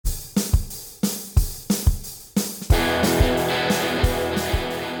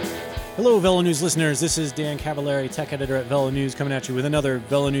Hello, Velo News listeners. This is Dan Cavallari, tech editor at Velo News, coming at you with another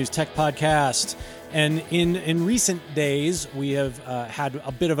Velo News Tech podcast. And in recent days, we have had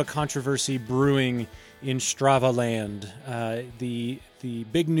a bit of a controversy brewing in Strava land. The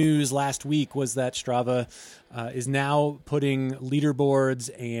big news last week was that Strava is now putting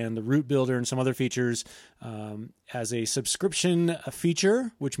leaderboards and the route builder and some other features as a subscription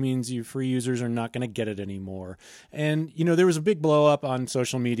feature, which means you free users are not going to get it anymore. And, you know, there was a big blow up on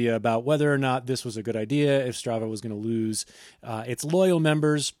social media about whether or not this was a good idea, if Strava was going to lose its loyal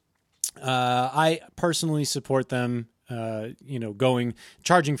members. I personally support them,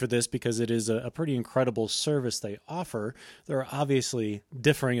 charging for this because it is a pretty incredible service they offer. There are obviously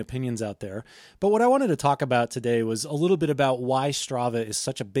differing opinions out there. But what I wanted to talk about today was a little bit about why Strava is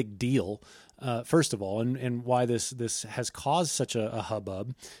such a big deal, first of all, and why this has caused such a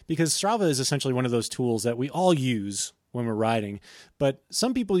hubbub. Because Strava is essentially one of those tools that we all use when we're riding, but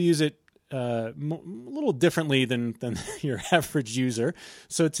some people use it a little differently than your average user.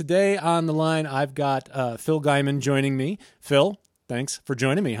 So today on the line, I've got Phil Gaimon joining me. Phil, thanks for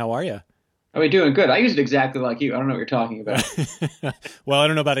joining me. How are you? How are we doing? Good. I use it exactly like you. I don't know what you're talking about. Well, I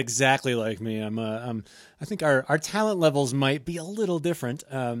don't know about exactly like me. I think our talent levels might be a little different.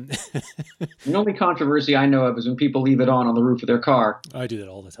 The only controversy I know of is when people leave it on the roof of their car. I do that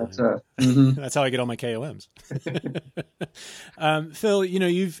all the time. That's how I get all my KOMs. Phil,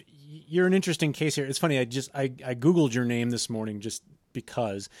 you're an interesting case here. It's funny. I Googled your name this morning just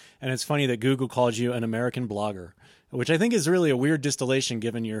because, and it's funny that Google calls you an American blogger, which I think is really a weird distillation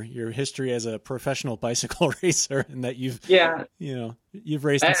given your history as a professional bicycle racer, and that you've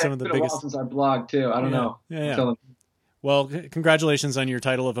raced in some of the biggest. It's been a while since I blogged too. I don't know. Yeah. Well, congratulations on your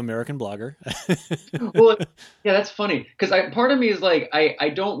title of American blogger. Well, yeah, that's funny because part of me is like I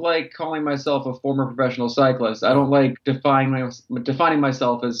don't like calling myself a former professional cyclist. I don't like defining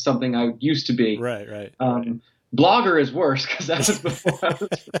myself as something I used to be. Right. Blogger is worse because that was before I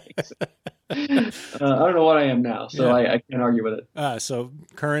was racing. I don't know what I am now, so I can't argue with it. So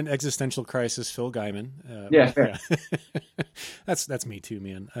current existential crisis, Phil Gaimon. Fair. That's me too,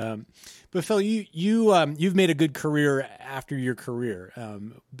 man. But Phil, you've made a good career after your career,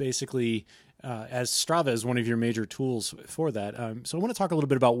 basically as Strava is one of your major tools for that. So I want to talk a little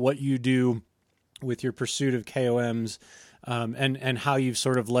bit about what you do with your pursuit of KOMs. And how you've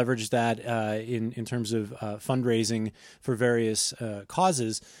sort of leveraged that in terms of fundraising for various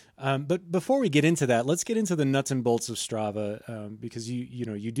causes. But before we get into that, let's get into the nuts and bolts of Strava because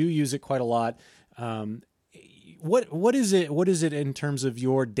you do use it quite a lot. What is it in terms of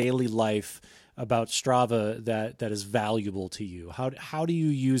your daily life about Strava that is valuable to you? How do you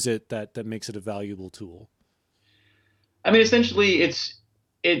use it that makes it a valuable tool? I mean, essentially,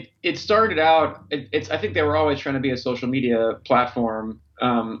 it started out. I think they were always trying to be a social media platform,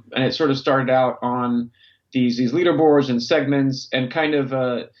 and it sort of started out on these leaderboards and segments and kind of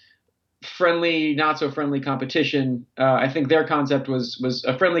a friendly, not so friendly competition. I think their concept was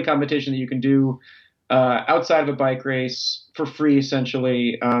a friendly competition that you can do outside of a bike race for free,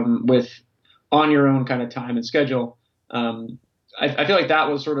 essentially, with on your own kind of time and schedule. I feel like that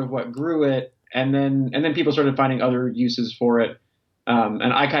was sort of what grew it, and then people started finding other uses for it.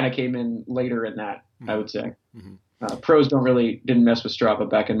 And I kind of came in later in that, I would say. Mm-hmm. Pros didn't mess with Strava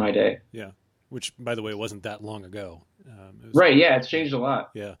back in my day. Yeah, which, by the way, wasn't that long ago. Right, yeah, it's changed a lot.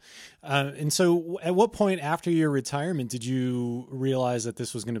 Yeah. And so at what point after your retirement did you realize that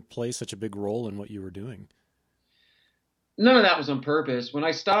this was going to play such a big role in what you were doing? None of that was on purpose. When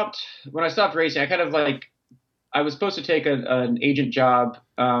I stopped racing, I was supposed to take an agent job,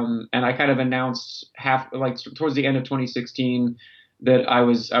 and I kind of announced towards the end of 2016 that I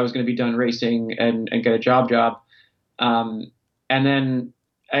was going to be done racing and get a job. And then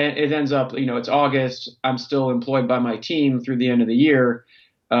it ends up, it's August. I'm still employed by my team through the end of the year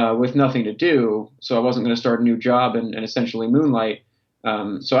with nothing to do. So I wasn't going to start a new job and essentially moonlight.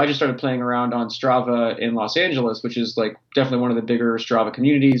 So I just started playing around on Strava in Los Angeles, which is like definitely one of the bigger Strava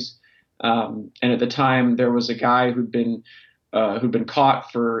communities. And at the time, there was a guy who'd been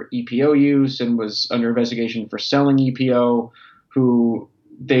caught for EPO use and was under investigation for selling EPO, who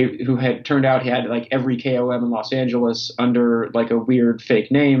had turned out he had like every KOM in Los Angeles under like a weird fake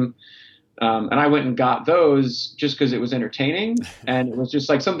name. And I went and got those just because it was entertaining and it was just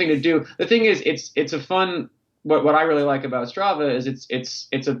like something to do. The thing is, it's a fun. What I really like about Strava is it's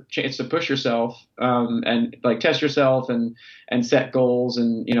to push yourself and like test yourself and set goals,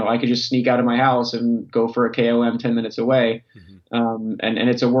 and I could just sneak out of my house and go for a KOM 10 minutes away. Mm-hmm. And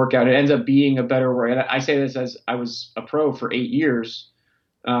it's a workout. It ends up being a better workout. I say this as I was a pro for 8 years,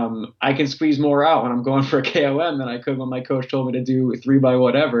 I can squeeze more out when I'm going for a KOM than I could when my coach told me to do 3x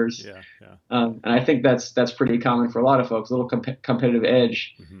whatevers. Yeah, yeah. And I think that's pretty common for a lot of folks. A little competitive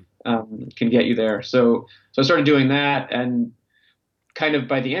edge can get you there. So I started doing that, and kind of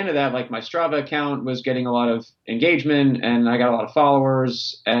by the end of that, like my Strava account was getting a lot of engagement, and I got a lot of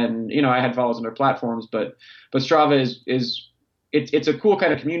followers, and I had followers on their platforms, but Strava is it's a cool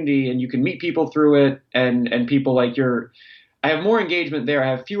kind of community, and you can meet people through it, and people like I have more engagement there.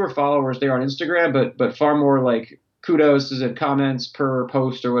 I have fewer followers there on Instagram, but far more like kudos and comments per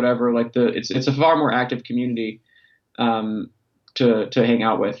post or whatever. Like it's a far more active community to hang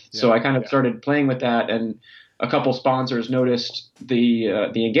out with. Yeah. So I kind of started playing with that, and a couple sponsors noticed the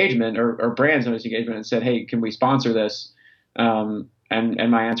engagement, or brands noticed engagement and said, "Hey, can we sponsor this?" And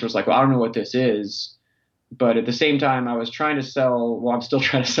my answer was like, "Well, I don't know what this is." But at the same time, I was trying to sell. Well, I'm still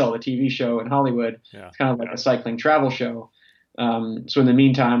trying to sell a TV show in Hollywood. Yeah. It's kind of like a cycling travel show. So in the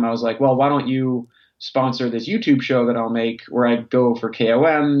meantime, I was like, well, why don't you sponsor this YouTube show that I'll make where I go for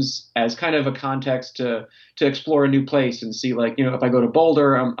KOMs as kind of a context to explore a new place and see, like, if I go to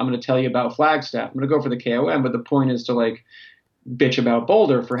Boulder, I'm going to tell you about Flagstaff. I'm going to go for the KOM, but the point is to like bitch about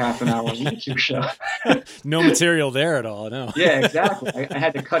Boulder for half an hour on the YouTube show. No material there at all. No. Yeah, exactly. I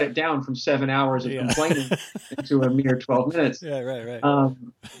had to cut it down from 7 hours of complaining into a mere 12 minutes. Yeah, right.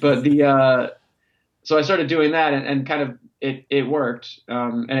 But so I started doing that, and kind of it worked.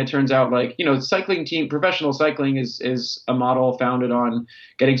 And it turns out, like, professional cycling is a model founded on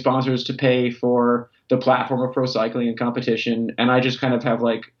getting sponsors to pay for the platform of pro cycling and competition. And I just kind of have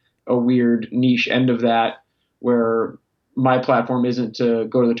like a weird niche end of that, where my platform isn't to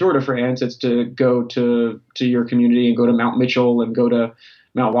go to the Tour de France. It's to go to your community and go to Mount Mitchell and go to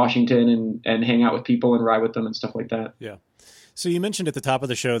Mount Washington and hang out with people and ride with them and stuff like that. Yeah. So you mentioned at the top of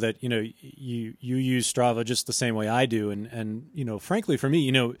the show that, you use Strava just the same way I do. And frankly, for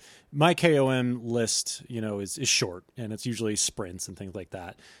me, my KOM list, is short, and it's usually sprints and things like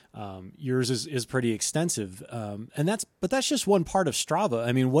that. Yours is pretty extensive. But that's just one part of Strava.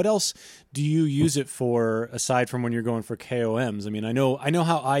 I mean, what else do you use it for aside from when you're going for KOMs? I mean, I know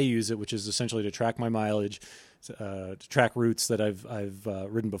how I use it, which is essentially to track my mileage, to track routes that I've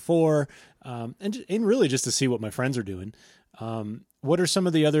ridden before, and really just to see what my friends are doing. What are some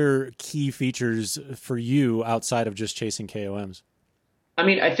of the other key features for you outside of just chasing KOMs? I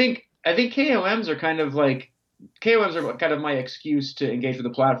mean, I think KOMs are kind of my excuse to engage with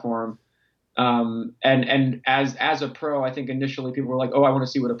the platform. And as a pro, I think initially people were like, "Oh, I want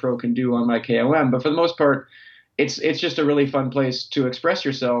to see what a pro can do on my KOM." But for the most part, it's just a really fun place to express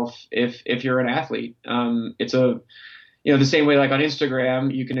yourself if you're an athlete. It's the same way, like on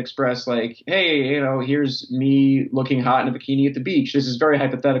Instagram, you can express like, "Hey, here's me looking hot in a bikini at the beach." This is very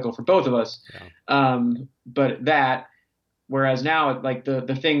hypothetical for both of us. Yeah. But whereas now, like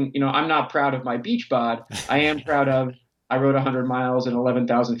the thing, I'm not proud of my beach bod. I am proud of, I rode 100 miles and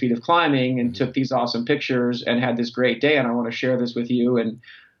 11,000 feet of climbing and took these awesome pictures and had this great day. And I want to share this with you. And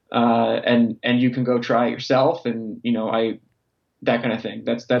you can go try it yourself. And, that kind of thing.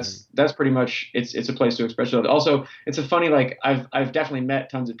 That's pretty much, it's a place to express yourself. Also, it's a funny, like I've definitely met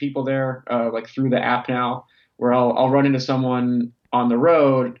tons of people there, like through the app now, where I'll run into someone on the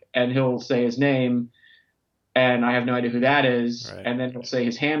road and he'll say his name and I have no idea who that is. Right. And then he'll say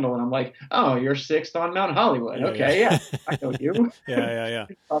his handle and I'm like, "Oh, you're 6th on Mount Hollywood." Okay. Yeah. I know you. Yeah.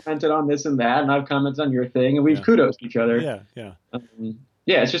 Commented on this and that, and I've commented on your thing, and we've kudos each other. Yeah.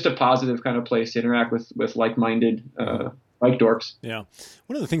 It's just a positive kind of place to interact with like-minded, bike dorks. Yeah.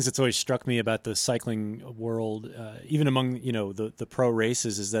 One of the things that's always struck me about the cycling world, even among, the pro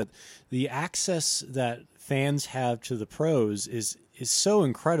races, is that the access that fans have to the pros is so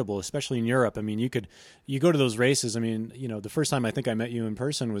incredible, especially in Europe. I mean, you go to those races. I mean, the first time I think I met you in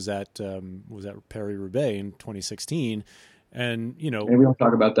person was at Paris-Roubaix in 2016. And, maybe we'll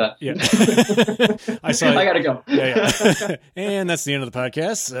talk about that. Yeah. I gotta go. Yeah. And that's the end of the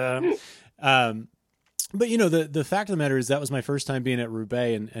podcast. But the fact of the matter is that was my first time being at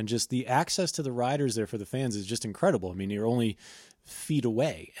Roubaix, and just the access to the riders there for the fans is just incredible. I mean, you're only feet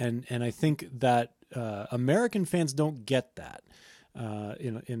away, and I think that American fans don't get that,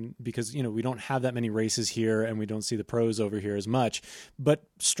 because we don't have that many races here, and we don't see the pros over here as much. But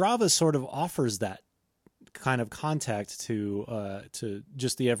Strava sort of offers that kind of contact to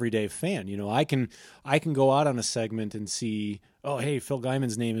just the everyday fan. I can go out on a segment and see, oh, hey, Phil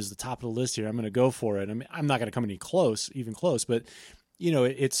Guyman's name is the top of the list here. I'm going to go for it. I mean, I'm not going to come even close, but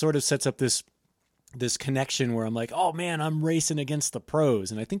it sort of sets up this connection where I'm like, oh man, I'm racing against the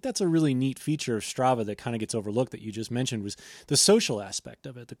pros. And I think that's a really neat feature of Strava that kind of gets overlooked that you just mentioned, was the social aspect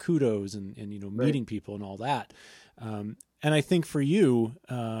of it, the kudos and meeting people and all that. And I think for you,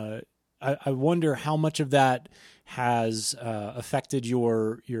 I wonder how much of that has affected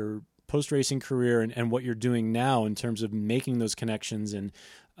your post racing career and what you're doing now in terms of making those connections and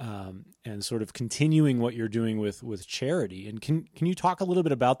sort of continuing what you're doing with charity. And can you talk a little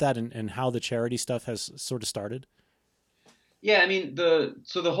bit about that and how the charity stuff has sort of started? Yeah, I mean the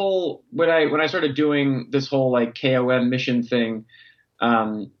whole when I started doing this whole like KOM mission thing,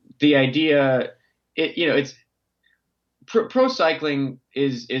 the idea it's pro cycling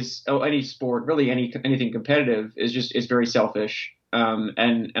is any sport, really anything competitive is very selfish.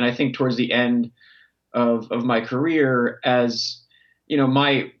 And I think towards the end of my career, as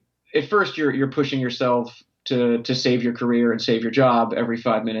at first you're pushing yourself to save your career and save your job every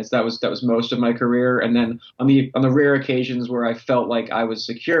 5 minutes. That was most of my career. And then on the rare occasions where I felt like I was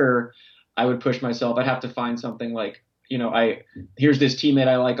secure, I would push myself. I'd have to find something like, here's this teammate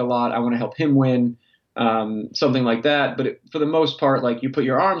I like a lot. I want to help him win. Something like that. But for the most part, like you put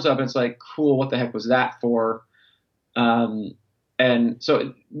your arms up and it's like, cool, what the heck was that for? And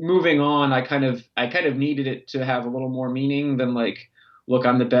so moving on, I kind of needed it to have a little more meaning than like, look,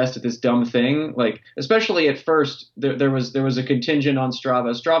 I'm the best at this dumb thing. Like, especially at first, there was a contingent on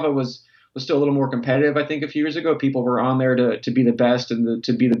Strava. Strava was still a little more competitive. I think a few years ago, people were on there to be the best and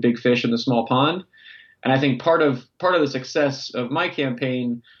to be the big fish in the small pond. And I think part of the success of my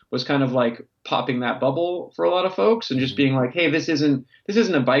campaign was kind of like popping that bubble for a lot of folks and just being like, hey, this isn't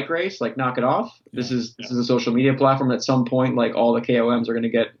a bike race, like knock it off. This is a social media platform. At some point, like all the KOMs are going to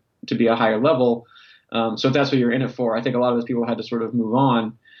get to be a higher level. So if that's what you're in it for, I think a lot of those people had to sort of move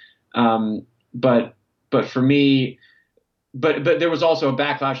on. But for me, but there was also a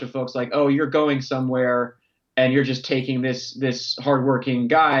backlash of folks like, oh, you're going somewhere and you're just taking this hardworking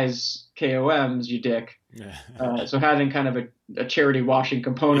guy's KOMs, you dick. So having kind of a charity washing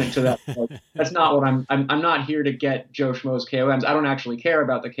component to that, like, that's not what I'm not here to get Joe Schmo's KOMs. I don't actually care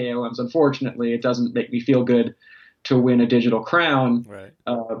about the KOMs. Unfortunately, it doesn't make me feel good to win a digital crown. Right.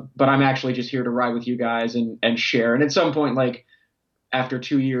 But I'm actually just here to ride with you guys and share. And at some point, like after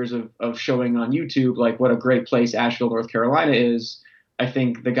 2 years of showing on YouTube, like what a great place Asheville, North Carolina is, I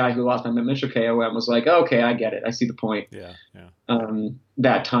think the guy who lost my Mitchell KOM was like, oh, okay, I get it. I see the point. Yeah.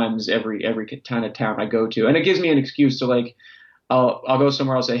 That times every kind of town I go to. And it gives me an excuse to like, I'll go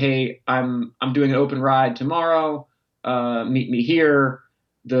somewhere. I'll say, hey, I'm doing an open ride tomorrow. Meet me here.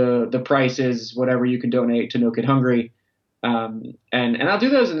 The price is whatever you can donate to No Kid Hungry. And I'll do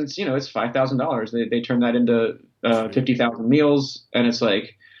those. And it's, it's $5,000. They turn that into 50,000 meals. And it's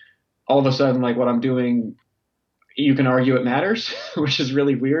like, all of a sudden, like what I'm doing, you can argue it matters, which is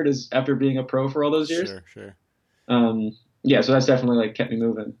really weird as after being a pro for all those years. Sure. Yeah. So that's definitely like kept me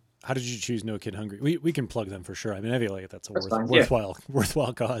moving. How did you choose No Kid Hungry? We can plug them for sure. I mean, I feel like that's a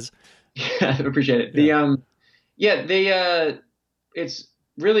worthwhile cause. Yeah, I appreciate it. Yeah. It's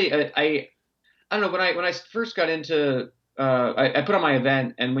really, I don't know, when I first got into, I put on my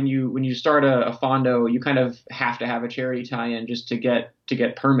event, and when you start a Fondo, you kind of have to have a charity tie-in just to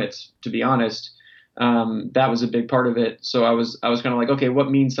get permits, to be honest. That was a big part of it. So I was kind of like, okay,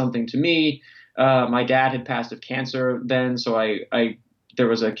 what means something to me? My dad had passed of cancer then. So there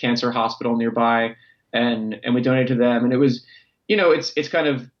was a cancer hospital nearby, and we donated to them. And it was, it's kind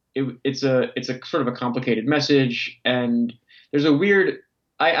of, it's a sort of a complicated message. And there's a weird,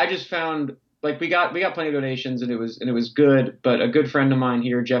 I just found like we got plenty of donations, and it was good. But a good friend of mine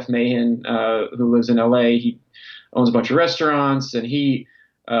here, Jeff Mahan, who lives in LA, he owns a bunch of restaurants, and he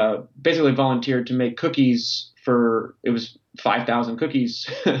basically volunteered to make cookies it was 5,000 cookies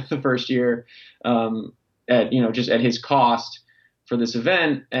the first year, just at his cost for this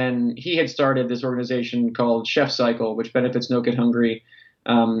event. And he had started this organization called Chef Cycle, which benefits No Kid Hungry.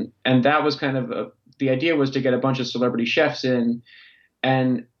 And that was kind of the idea was to get a bunch of celebrity chefs in,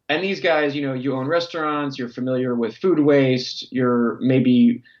 and these guys, you own restaurants, you're familiar with food waste, you're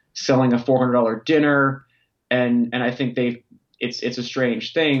maybe selling a $400 dinner. And I think it's a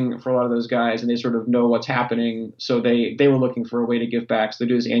strange thing for a lot of those guys, and they sort of know what's happening. So they were looking for a way to give back. So they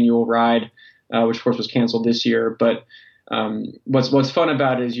do this annual ride, which of course was canceled this year. But what's fun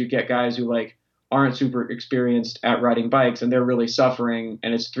about it is you get guys who like aren't super experienced at riding bikes, and they're really suffering.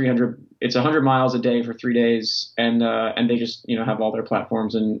 And it's 100 miles a day for 3 days, and they just have all their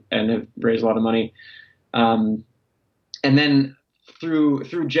platforms and have raised a lot of money. And then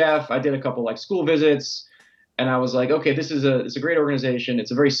through Jeff, I did a couple like school visits. And I was like, okay, it's a great organization.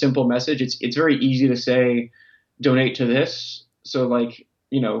 It's a very simple message. It's very easy to say, donate to this. So like,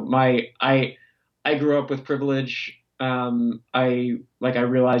 I grew up with privilege. I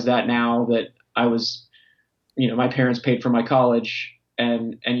realize that now that I was, my parents paid for my college,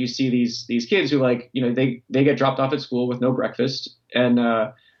 and you see these kids who, like, they get dropped off at school with no breakfast, and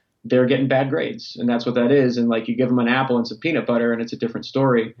they're getting bad grades, and that's what that is. And like, you give them an apple and some peanut butter, and it's a different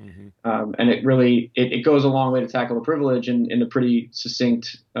story. And it really it goes a long way to tackle the privilege in a pretty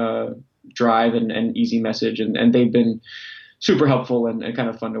succinct drive and easy message. And they've been super helpful and kind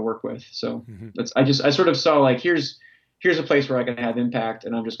of fun to work with. So I sort of saw, like, here's a place where I can have impact,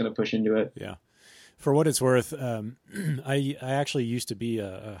 and I'm just going to push into it. Yeah. For what it's worth, I actually used to be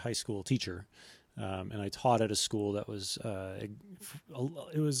a high school teacher, and I taught at a school that was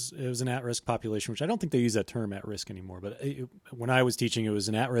it was an at-risk population, which I don't think they use that term at-risk anymore. But when I was teaching, it was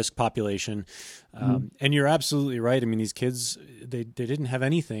an at-risk population, and you're absolutely right. I mean, these kids, they didn't have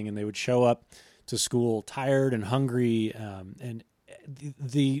anything, and they would show up to school tired and hungry, and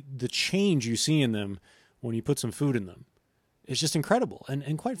the change you see in them when you put some food in them, it's just incredible.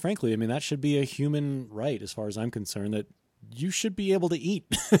 And quite frankly, I mean, that should be a human right, as far as I'm concerned, that you should be able to eat,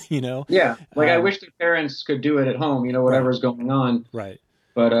 Yeah. Like, I wish the parents could do it at home, whatever's going on. Right.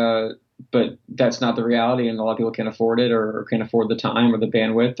 But that's not the reality. And a lot of people can't afford it, or can't afford the time or the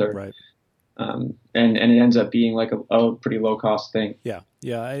bandwidth, or, right. And it ends up being like a pretty low cost thing. Yeah.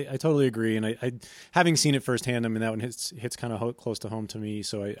 Yeah. I totally agree. And I having seen it firsthand, I mean, that one hits kind of close to home to me.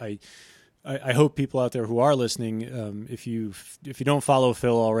 So I hope people out there who are listening, if you don't follow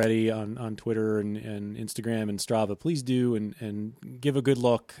Phil already on Twitter and Instagram and Strava, please do, and give a good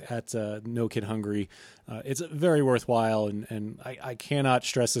look at No Kid Hungry. It's very worthwhile, and I cannot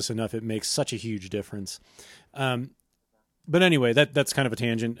stress this enough. It makes such a huge difference. But anyway, that's kind of a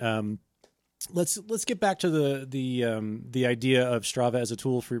tangent. Let's get back to the idea of Strava as a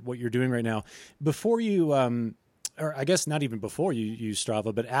tool for what you're doing right now. Before you or I guess not even before you use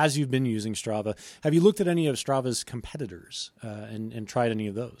Strava, but as you've been using Strava, have you looked at any of Strava's competitors and tried any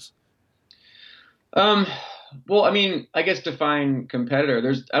of those? Well, I mean, I guess define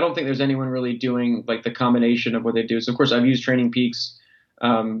competitor. I don't think there's anyone really doing like the combination of what they do. So of course I've used Training Peaks.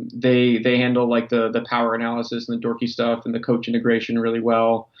 They handle like the power analysis and the dorky stuff and the coach integration really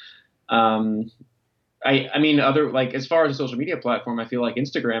well. I mean, as far as a social media platform, I feel like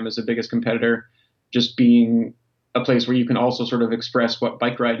Instagram is the biggest competitor, just being a place where you can also sort of express what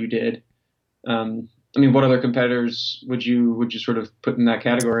bike ride you did. I mean, what other competitors would you sort of put in that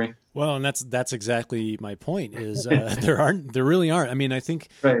category? Well, and that's exactly my point is there really aren't. I mean, I think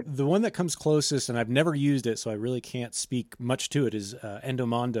the one that comes closest, and I've never used it, so I really can't speak much to it, is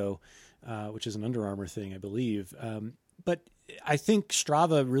Endomondo, which is an Under Armour thing, I believe. But I think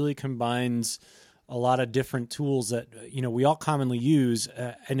Strava really combines a lot of different tools that, we all commonly use.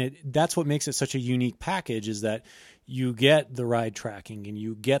 And that's what makes it such a unique package, is that you get the ride tracking, and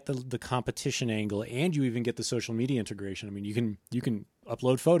you get the competition angle, and you even get the social media integration. I mean, you can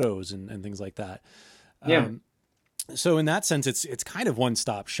upload photos and things like that. Yeah. So in that sense, it's kind of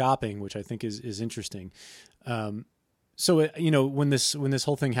one-stop shopping, which I think is interesting. So, when this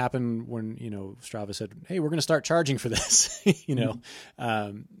whole thing happened, when, Strava said, hey, we're going to start charging for this,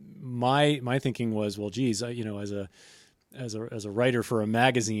 my thinking was, well, geez, as a writer for a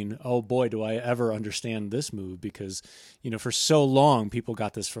magazine, oh boy, do I ever understand this move, because, for so long people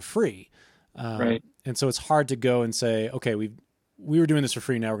got this for free. Right. And so it's hard to go and say, okay, we were doing this for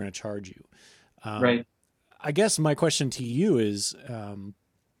free, now we're going to charge you. Right. I guess my question to you is,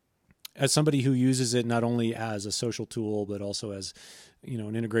 as somebody who uses it not only as a social tool, but also as,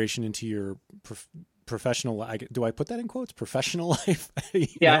 an integration into your professional, do I put that in quotes? Professional life?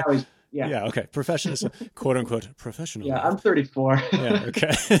 Yeah. Yeah. Okay. Professional, quote unquote, professional. Yeah. life. I'm 34. Yeah.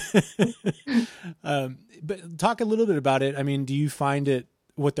 Okay. But talk a little bit about it. I mean, do you find it,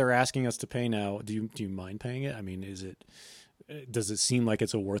 what they're asking us to pay now, do you mind paying it? I mean, does it seem like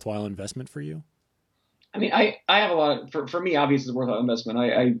it's a worthwhile investment for you? I mean, I have a lot of, for me, obviously, it's a worthwhile investment.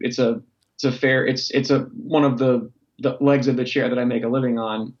 It's one of the legs of the chair that I make a living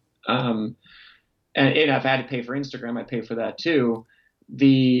on. And if I had to pay for Instagram, I'd pay for that too.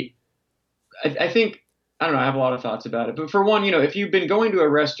 I think, I don't know, I have a lot of thoughts about it. But for one, if you've been going to a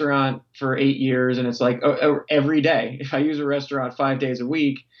restaurant for 8 years, and it's like every day, if I use a restaurant 5 days a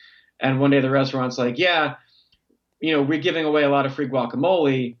week, and one day the restaurant's like, yeah, we're giving away a lot of free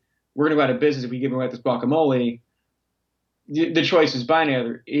guacamole, we're going to go out of business if we give away this guacamole. The choice is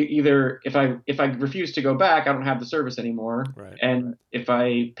binary. Either if I refuse to go back, I don't have the service anymore. Right. And if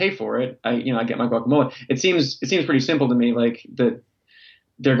I pay for it, I get my guacamole. It seems pretty simple to me, like that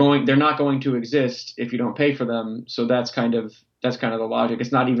they're not going to exist if you don't pay for them. So that's kind of the logic.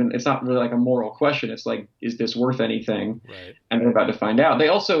 It's not really like a moral question. It's like, is this worth anything? Right. And they're about to find out.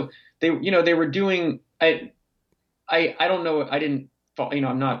 They were doing, I don't know. I didn't,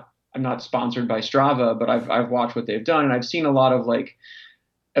 I'm not I'm not sponsored by Strava, but I've watched what they've done, and I've seen a lot of like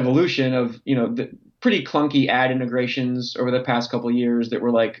evolution of, the pretty clunky ad integrations over the past couple of years that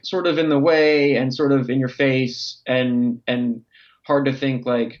were like sort of in the way and sort of in your face and hard to think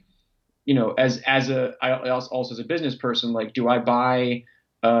like, I also as a business person, like, do I buy,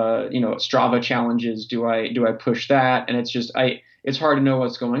 Strava challenges? Do I push that? And it's hard to know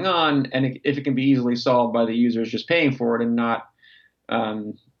what's going on. And if it can be easily solved by the users just paying for it and not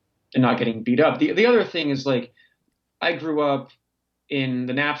getting beat up. The other thing is like, I grew up in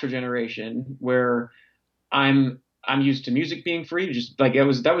the Napster generation where I'm used to music being free. Just like that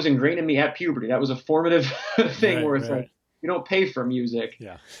was ingrained in me at puberty. That was a formative thing Right, where it's right. like, you don't pay for music.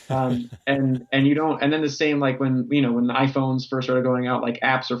 Yeah. And you don't, and then the same, like when the iPhones first started going out, like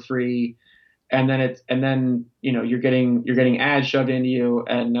apps are free. And then you're getting ads shoved into you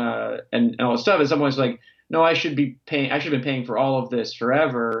and all this stuff. And someone's like, no, I should have been paying for all of this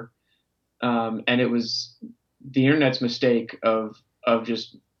forever. And it was the internet's mistake of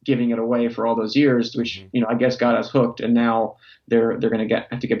just giving it away for all those years, which, I guess got us hooked. And now they're going to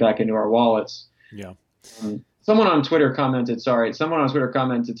have to get back into our wallets. Yeah. Someone on Twitter commented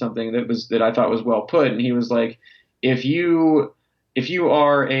something that I thought was well put. And he was like, if you're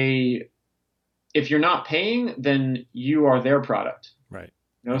not paying, then you are their product. Right.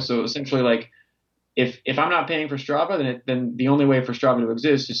 So essentially, like, if I'm not paying for Strava, then the only way for Strava to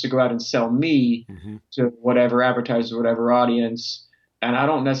exist is to go out and sell me to whatever advertiser, whatever audience. And I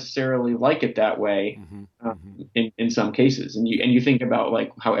don't necessarily like it that way in some cases. And you think about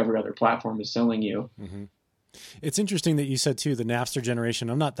like how every other platform is selling you. It's interesting that you said too, the Napster generation.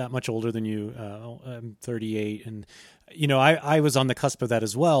 I'm not that much older than you. I'm 38, and I was on the cusp of that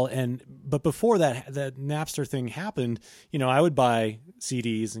as well. But before that Napster thing happened, I would buy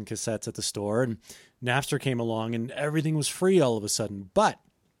CDs and cassettes at the store, and Napster came along, and everything was free all of a sudden. But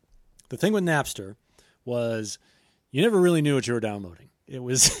the thing with Napster was you never really knew what you were downloading. It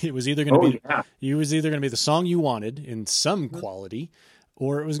was either going to be the song you wanted in some quality,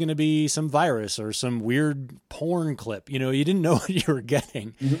 or it was going to be some virus or some weird porn clip. You didn't know what you were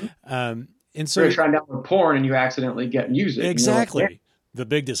getting. And so you're trying to download porn and you accidentally get music. Exactly. Like, yeah. The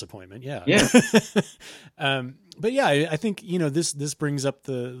big disappointment. Yeah. Yeah. But yeah, I think, this brings up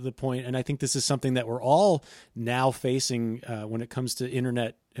the point. And I think this is something that we're all now facing when it comes to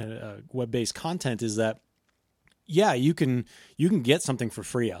internet web-based content, is that, yeah, you can get something for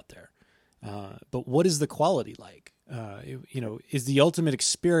free out there. But what is the quality like? Is the ultimate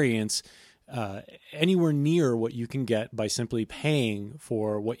experience anywhere near what you can get by simply paying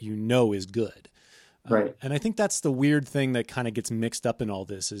for what is good? Right. And I think that's the weird thing that kind of gets mixed up in all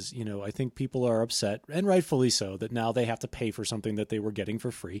this is, I think people are upset, and rightfully so, that now they have to pay for something that they were getting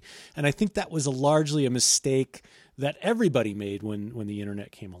for free. And I think that was largely a mistake that everybody made when the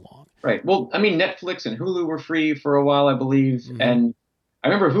internet came along. Right. Well, I mean, Netflix and Hulu were free for a while, I believe. And I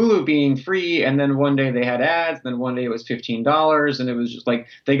remember Hulu being free, and then one day they had ads, and then one day it was $15, and it was just like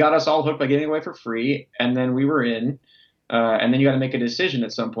they got us all hooked by giving away for free, and then we were in, and then you got to make a decision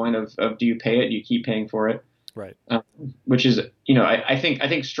at some point of do you pay it, do you keep paying for it, right? Which is, I think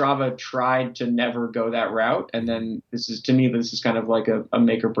Strava tried to never go that route, and then this is kind of like a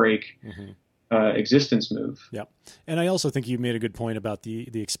make or break existence move. Yeah, and I also think you made a good point about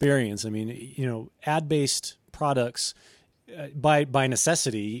the experience. I mean, ad-based products. By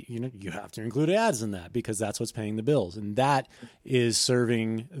necessity, you have to include ads in that because that's what's paying the bills, and that is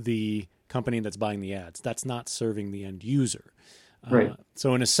serving the company that's buying the ads. That's not serving the end user. Right.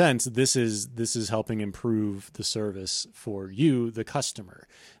 So in a sense, this is helping improve the service for you, the customer.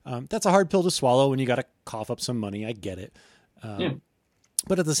 That's a hard pill to swallow when you got to cough up some money. I get it.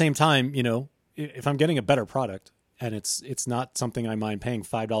 But at the same time, if I'm getting a better product, and it's not something I mind paying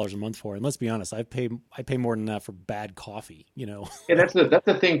 $5 a month for. And let's be honest, I pay more than that for bad coffee. Yeah, that's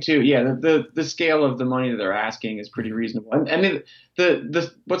the thing too. Yeah, the scale of the money that they're asking is pretty reasonable. And I mean,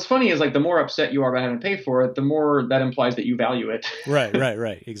 the what's funny is like the more upset you are about having to pay for it, the more that implies that you value it.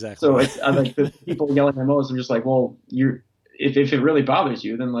 Right, exactly. So it's like the people yelling at most. I'm just like, well, if it really bothers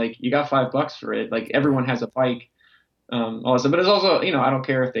you, then like you got $5 for it. Like everyone has a bike. Also, but it's also, I don't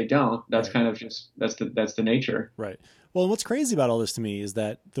care if they don't. That's kind of just that's the nature. Right. Well, what's crazy about all this to me is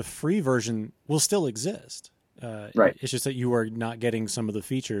that the free version will still exist. Right. It's just that you are not getting some of the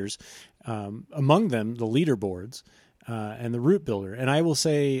features, among them the leaderboards and the route builder. And I will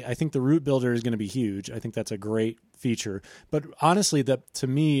say, I think the route builder is going to be huge. I think that's a great feature. But honestly, that to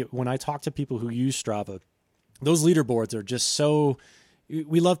me, when I talk to people who use Strava, those leaderboards are just so.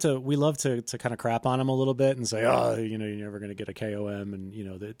 We love to kind of crap on them a little bit and say, oh, you're never going to get a KOM, and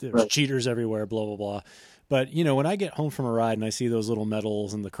there's cheaters everywhere, blah blah blah. But, when I get home from a ride and I see those little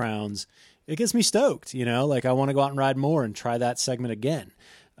medals and the crowns, it gets me stoked, like I want to go out and ride more and try that segment again.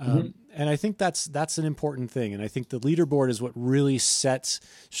 And I think that's an important thing. And I think the leaderboard is what really sets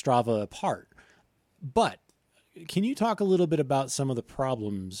Strava apart. But can you talk a little bit about some of the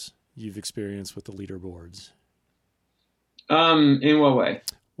problems you've experienced with the leaderboards? In what way?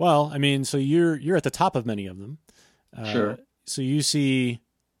 Well, I mean, so you're at the top of many of them. Sure. So you see,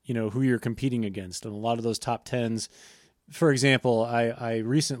 who you're competing against, and a lot of those top tens. For example, I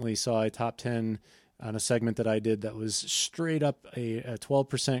recently saw a top 10 on a segment that I did that was straight up a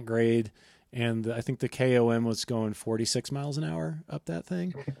 12% grade, and I think the KOM was going 46 miles an hour up that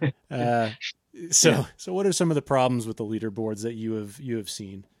thing. So what are some of the problems with the leaderboards that you have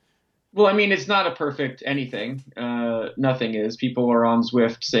seen? Well, I mean, it's not a perfect anything. Nothing is. People are on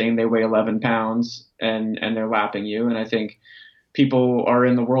Zwift saying they weigh 11 pounds and they're lapping you. And I think people are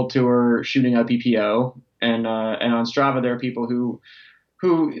in the World Tour shooting up EPO. And on Strava, there are people who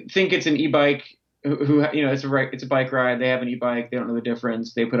think it's an e-bike, who it's a bike ride. They have an e-bike. They don't know the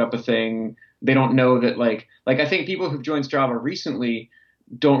difference. They put up a thing. They don't know that like I think people who've joined Strava recently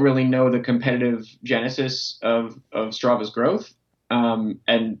don't really know the competitive genesis of Strava's growth.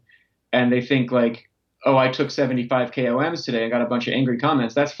 And they think like, oh, I took 75 KOMs today. I got a bunch of angry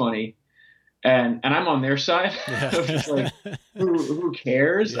comments. That's funny. And I'm on their side. Yeah. Like, who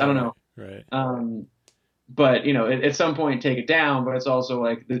cares? Yeah, I don't know. Right. But at some point take it down. But it's also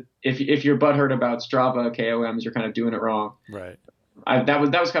like if you're butthurt about Strava KOMs, you're kind of doing it wrong. Right. That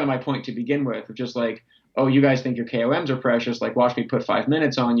was kind of my point to begin with. Just like, oh, you guys think your KOMs are precious. Like, watch me put 5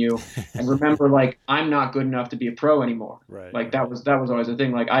 minutes on you. And remember, like, I'm not good enough to be a pro anymore. Right. Like that was always the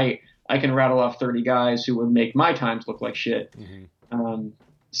thing. Like I can rattle off 30 guys who would make my times look like shit. Mm-hmm.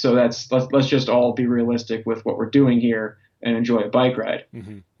 So let's just all be realistic with what we're doing here and enjoy a bike ride.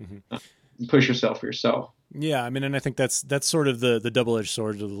 Mm-hmm. Mm-hmm. Push yourself for yourself. Yeah, I mean, and I think that's sort of the double-edged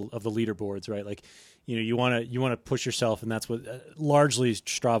sword of the leaderboards, right? Like, you want to push yourself, and that's what largely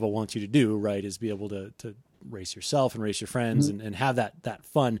Strava wants you to do, right? Is be able to race yourself and race your friends and have that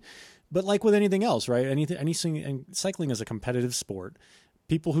fun. But like with anything else, right? Anything, and cycling is a competitive sport.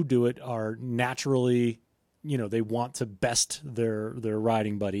 People who do it are naturally, they want to best their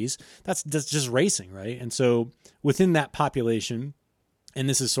riding buddies. That's just racing, right? And so within that population, and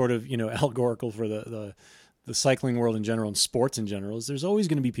this is sort of, allegorical for the cycling world in general and sports in general, is there's always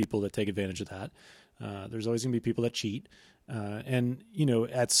going to be people that take advantage of that. There's always going to be people that cheat. And,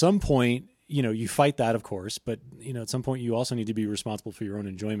 at some point, you fight that, of course, but, at some point you also need to be responsible for your own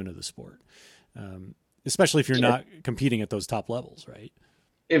enjoyment of the sport, especially if you're not competing at those top levels, right?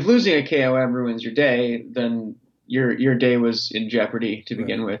 If losing a KOM ruins your day, then your day was in jeopardy to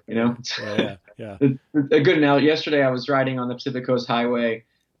begin with, Yeah. A good analogy. Yesterday I was riding on the Pacific Coast Highway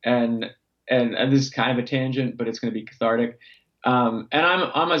and this is kind of a tangent, but it's going to be cathartic. And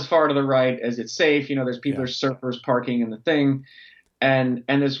I'm as far to the right as it's safe. There's people, there's surfers parking in the thing. And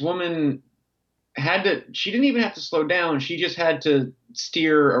this woman she didn't even have to slow down. She just had to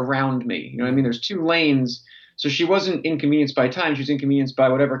steer around me. You know what I mean? There's two lanes. So she wasn't inconvenienced by time. She was inconvenienced by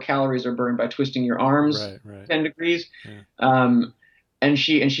whatever calories are burned by twisting your arms 10 degrees. Yeah. And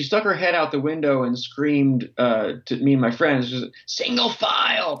she stuck her head out the window and screamed to me and my friends, just single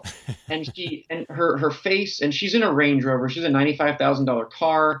file. And her face, and she's in a Range Rover. She's a $95,000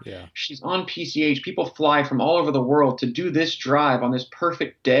 car. Yeah. She's on PCH. People fly from all over the world to do this drive on this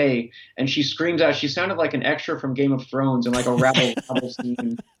perfect day. And she screams out. She sounded like an extra from Game of Thrones in like a rabble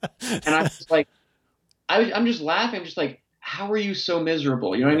scene. And I was like, I'm just laughing. I'm just like, how are you so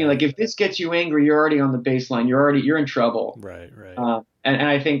miserable? You know what I mean? Like, if this gets you angry, you're already on the baseline. You're in trouble. Right. And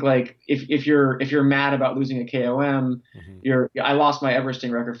I think like if you're mad about losing a KOM, I lost my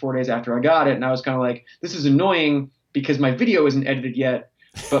Everesting record 4 days after I got it, and I was kind of like, this is annoying because my video isn't edited yet,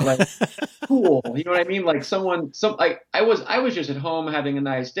 but like, cool. You know what I mean? Like I was just at home having a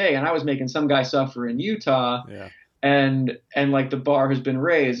nice day, and I was making some guy suffer in Utah. Yeah. And like the bar has been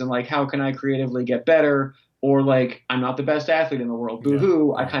raised, and like, how can I creatively get better? Or like, I'm not the best athlete in the world.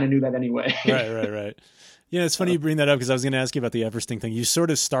 Boo-hoo. Yeah. I kind of knew that anyway. Right. Yeah, it's funny you bring that up because I was going to ask you about the Everesting thing. You sort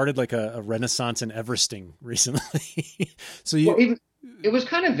of started like a renaissance in Everesting recently. So it was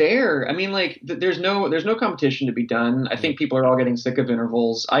kind of there. I mean, like there's no competition to be done. I think people are all getting sick of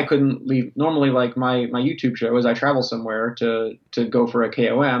intervals. I couldn't leave. Normally, like my YouTube show is I travel somewhere to go for a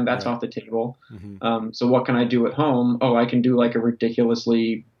KOM. That's off the table. So what can I do at home? Oh, I can do like a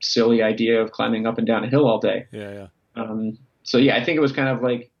ridiculously silly idea of climbing up and down a hill all day. Yeah. So yeah, I think it was kind of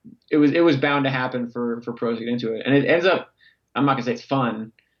like it was bound to happen for pros to get into it, and it ends up. I'm not gonna say it's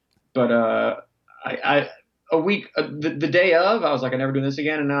fun, but a week, the day of, I was like, I'm never doing this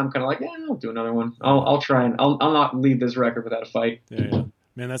again. And now I'm kind of like, yeah, I'll do another one. I'll try and I'll not leave this record without a fight. Yeah.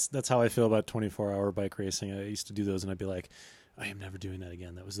 Man, that's how I feel about 24-hour bike racing. I used to do those, and I'd be like, I am never doing that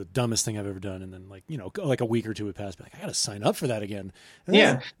again. That was the dumbest thing I've ever done. And then, like, like a week or two would pass, be like, I got to sign up for that again.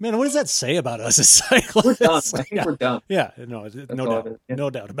 And man, what does that say about us as cyclists? We're done. I think we're done. Yeah, no doubt. No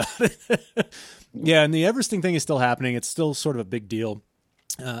doubt about it. Yeah, and the Everesting thing is still happening. It's still sort of a big deal.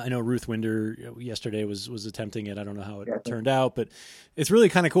 I know Ruth Winder yesterday was attempting it. I don't know how it turned out, but it's really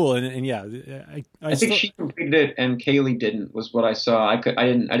kind of cool. And yeah, I think she completed it and Kaylee didn't, was what I saw. I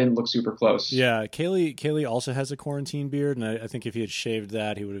didn't look super close. Yeah, Kaylee also has a quarantine beard, and I think if he had shaved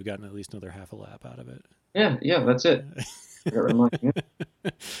that, he would have gotten at least another half a lap out of it. Yeah, that's it.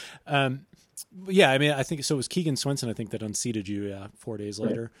 Yeah, I mean, I think so. It was Keegan Swenson, I think, that unseated you. Yeah, 4 days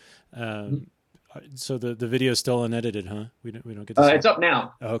later. So the video is still unedited, huh? We don't get to it's up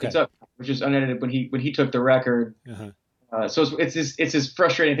now. Oh, okay. It's up, which is unedited when he took the record. So it's this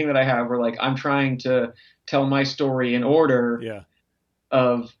frustrating thing that I have where, like, I'm trying to tell my story in order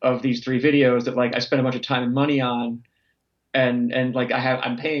of these 3 videos that, like, I spent a bunch of time and money on, and like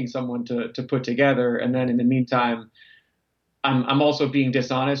I'm paying someone to put together, and then in the meantime I'm also being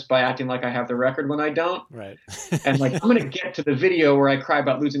dishonest by acting like I have the record when I don't. Right. And like, I'm going to get to the video where I cry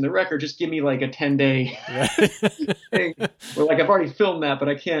about losing the record. Just give me like a 10-day thing where, like, I've already filmed that, but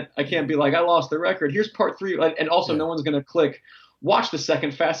I can't be like, I lost the record. Here's part 3. And also no one's going to click, watch the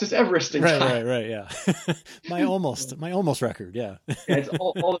second fastest Everesting time. Right. Yeah. my almost record. Yeah. It's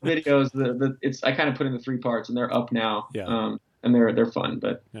all the videos. I kind of put in the 3 parts, and they're up now. Yeah. And they're fun,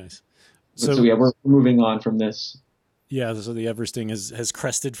 but nice. So yeah, we're moving on from this. Yeah, so the Everesting has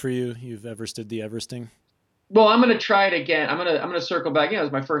crested for you. You've Everested the Everesting. Well, I'm going to try it again. I'm going to circle back. It was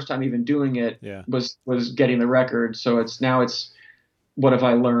my first time even doing it. Yeah. Was getting the record. So it's what have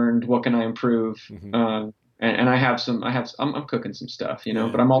I learned? What can I improve? Mm-hmm. And I'm cooking some stuff,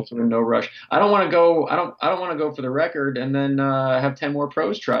 but I'm also in no rush. I don't want to go for the record and then have 10 more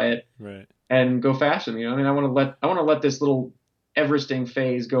pros try it. Right. And go faster. I mean, I want to let this little Everesting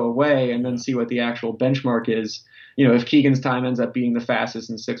phase go away and then see what the actual benchmark is. If Keegan's time ends up being the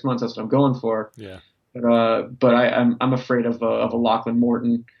fastest in 6 months, that's what I'm going for. Yeah. But I'm afraid of a Lachlan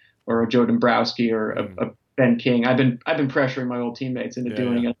Morton or a Joe Dombrowski or a Ben King. I've been pressuring my old teammates into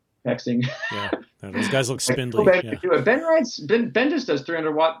doing it, texting. Yeah. No, those guys look spindly. Ben just does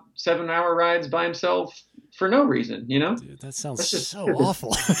 300-watt 7-hour rides by himself for no reason. Dude, that sounds so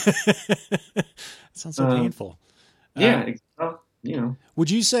awful. It sounds so painful. Yeah.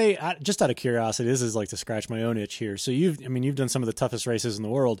 Would you say, just out of curiosity, this is like to scratch my own itch here. So you've done some of the toughest races in the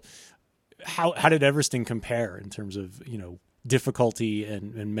world. How did Everesting compare in terms of, difficulty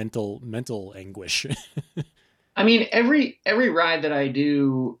and mental anguish? I mean, every ride that I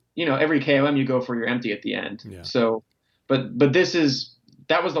do, every KOM you go for, you're empty at the end. Yeah. So, but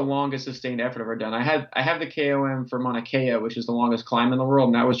that was the longest sustained effort I've ever done. I have the KOM for Mauna Kea, which is the longest climb in the world,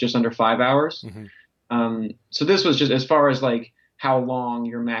 and that was just under 5 hours. Mm-hmm. So this was just as far as like how long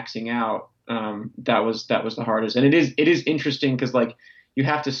you're maxing out. That was the hardest, and it is interesting because, like, you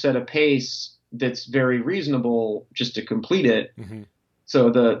have to set a pace that's very reasonable just to complete it. Mm-hmm. So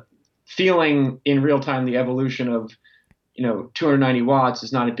the feeling in real time, the evolution of 290 watts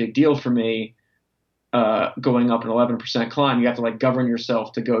is not a big deal for me. Going up an 11% climb, you have to like govern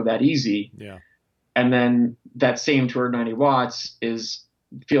yourself to go that easy. Yeah. And then that same 290 watts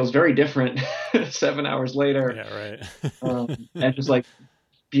feels very different 7 hours later. Yeah, right. And just like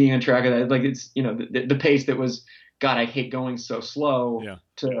being on track of that, like it's, the pace that was, God, I hate going so slow,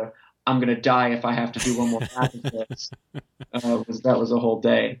 to I'm going to die if I have to do one more lap of this. That was a whole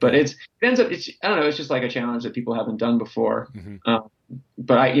day, but it ends up, I don't know, it's just like a challenge that people haven't done before. Mm-hmm.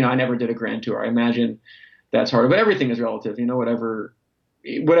 But I never did a grand tour. I imagine that's harder, but everything is relative. Whatever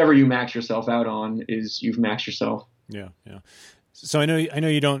you max yourself out on is you've maxed yourself. Yeah. Yeah. So I know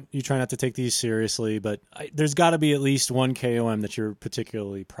you try not to take these seriously, but there's got to be at least one KOM that you're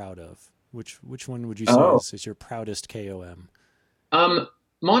particularly proud of. Which one would you say is your proudest KOM?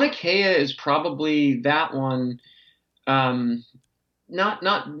 Mauna Kea is probably that one.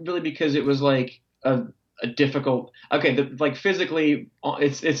 Not really because it was like a difficult. Okay, like physically,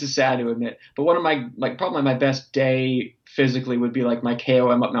 it's just sad to admit, but one of my probably my best day physically would be like my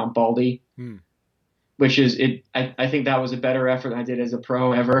KOM up Mount Baldy. Which is it. I think that was a better effort than I did as a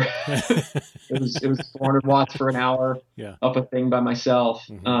pro ever. It was 400 watts for an hour up a thing by myself.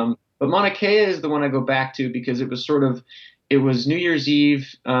 Mm-hmm. But Mauna Kea is the one I go back to because it was New Year's Eve,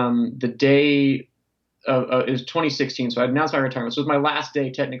 the day it was 2016. So I announced my retirement. So it was my last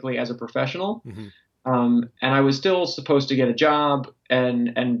day technically as a professional. Mm-hmm. And I was still supposed to get a job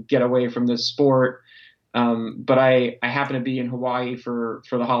and get away from this sport. But I happened to be in Hawaii for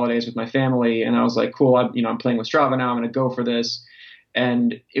the holidays with my family, and I was like, cool, I'm playing with Strava now. I'm going to go for this.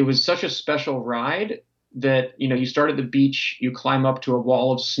 And it was such a special ride that, you start at the beach, you climb up to a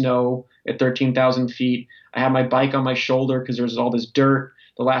wall of snow at 13,000 feet. I have my bike on my shoulder because there's all this dirt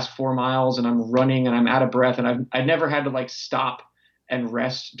the last 4 miles, and I'm running and I'm out of breath. And I've never had to like stop and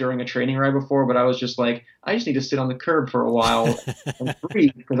rest during a training ride before, but I was just like, I just need to sit on the curb for a while and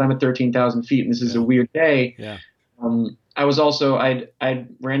breathe because I'm at 13,000 feet and this is a weird day. Yeah. I was also, I'd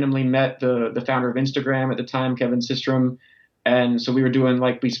randomly met the founder of Instagram at the time, Kevin Systrom. And so we were doing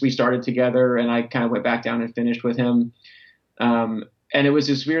like, we started together, and I kind of went back down and finished with him. And it was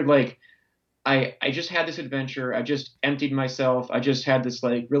this weird, like, I just had this adventure. I just emptied myself. I just had this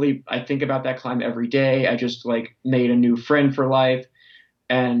like, really, I think about that climb every day. I just like made a new friend for life.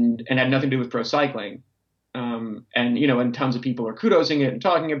 And had nothing to do with pro cycling. And tons of people are kudosing it and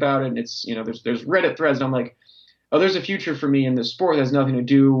talking about it. And it's, there's Reddit threads. And I'm like, oh, there's a future for me in this sport that has nothing to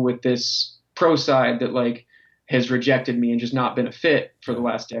do with this pro side that like has rejected me and just not been a fit for the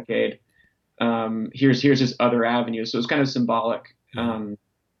last decade. Here's this other avenue. So it's kind of symbolic. And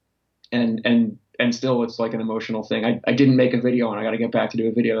still it's like an emotional thing. I didn't make a video, and I got to get back to do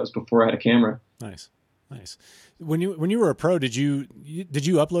a video. That was before I had a camera. Nice. When you were a pro, did you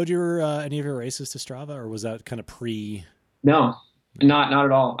upload your any of your races to Strava, or was that kind of pre? No, not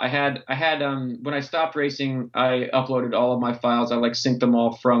at all. I had when I stopped racing, I uploaded all of my files. I like synced them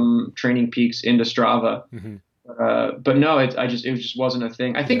all from Training Peaks into Strava. Mm-hmm. But no, it just wasn't a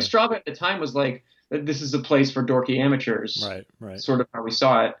thing. I think Strava at the time was like, this is a place for dorky amateurs. Right. Sort of how we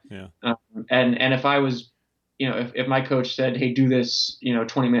saw it. Yeah. And if I was, if my coach said, hey, do this,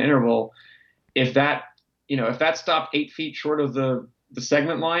 20-minute interval, if that stopped 8 feet short of the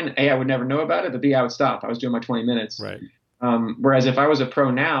segment line, A, I would never know about it, but B, I would stop. I was doing my 20 minutes. Right. Whereas if I was a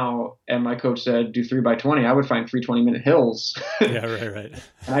pro now and my coach said do 3x20, I would find 3 20-minute hills. Yeah, right.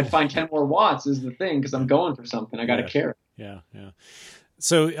 And I'd find 10 more watts is the thing, because I'm going for something. I got to care. Yeah.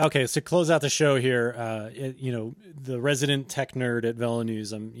 So, okay, so close out the show here. The resident tech nerd at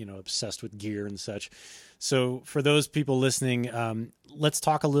VeloNews, I'm, obsessed with gear and such. So for those people listening, let's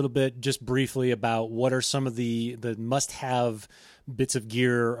talk a little bit just briefly about what are some of the must-have bits of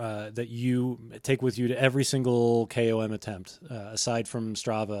gear that you take with you to every single KOM attempt, aside from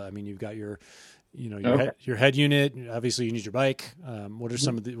Strava. I mean, you've got your head unit. Obviously, you need your bike. What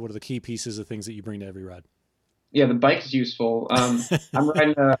are the key pieces of things that you bring to every ride? Yeah, the bike is useful. I'm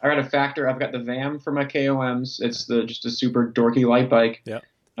riding I got a Factor. I've got the VAM for my KOMs. It's just a super dorky light bike. Yeah.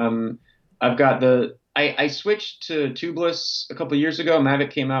 I've got I switched to tubeless a couple of years ago.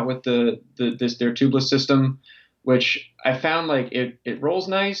 Mavic came out with their tubeless system, which I found like it rolls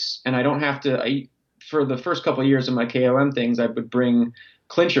nice, and I don't have to. For the first couple of years of my KOM things, I would bring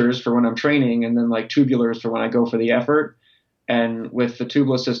clinchers for when I'm training, and then like tubulars for when I go for the effort. And with the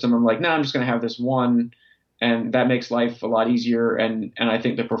tubeless system, I'm like, no, I'm just going to have this one, and that makes life a lot easier. And I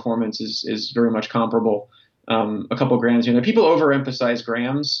think the performance is very much comparable. A couple of grams, people overemphasize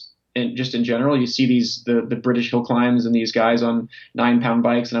grams. And just in general, you see the British hill climbs and these guys on 9-pound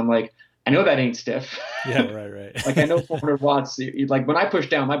bikes, and I'm like, I know that ain't stiff. Yeah, right. Like I know 400 watts. Like when I push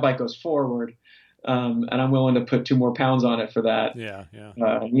down, my bike goes forward, and I'm willing to put 2 more pounds on it for that. Yeah.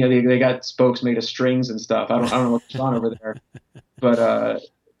 They got spokes made of strings and stuff. I don't know what's on over there, but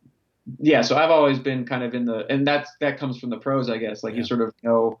yeah. So I've always been kind of and that comes from the pros, I guess. Like you sort of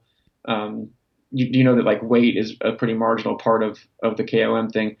know. You know that like weight is a pretty marginal part of the KOM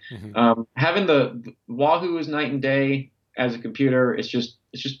thing. Mm-hmm. Having the Wahoo is night and day as a computer. It's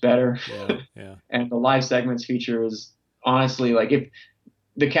just better. Yeah. And the live segments feature is honestly like, if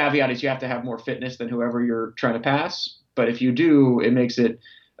the caveat is you have to have more fitness than whoever you're trying to pass. But if you do, it makes it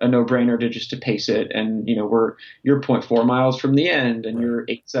a no-brainer to pace it. And you're 0.4 miles from the end, and you're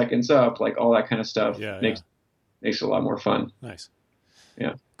 8 seconds up, like all that kind of stuff. Makes it a lot more fun. Nice.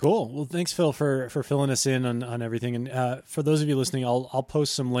 Yeah. Cool. Well, thanks, Phil, for filling us in on everything. And for those of you listening, I'll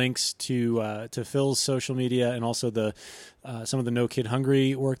post some links to Phil's social media and also some of the No Kid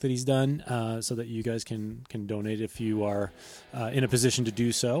Hungry work that he's done, so that you guys can donate if you are in a position to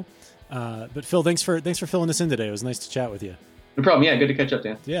do so. But Phil, thanks for filling us in today. It was nice to chat with you. No problem. Yeah, good to catch up,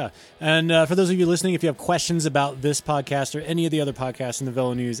 Dan. Yeah. And for those of you listening, if you have questions about this podcast or any of the other podcasts in the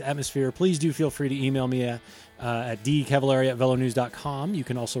VeloNews atmosphere, please do feel free to email me at dcavallari@velonews.com. You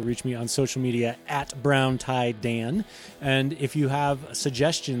can also reach me on social media at BrownTieDan. And if you have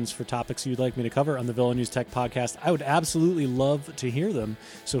suggestions for topics you'd like me to cover on the VeloNews Tech Podcast, I would absolutely love to hear them.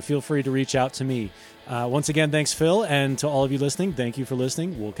 So feel free to reach out to me. Once again, thanks, Phil. And to all of you listening, thank you for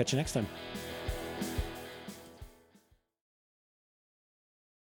listening. We'll catch you next time.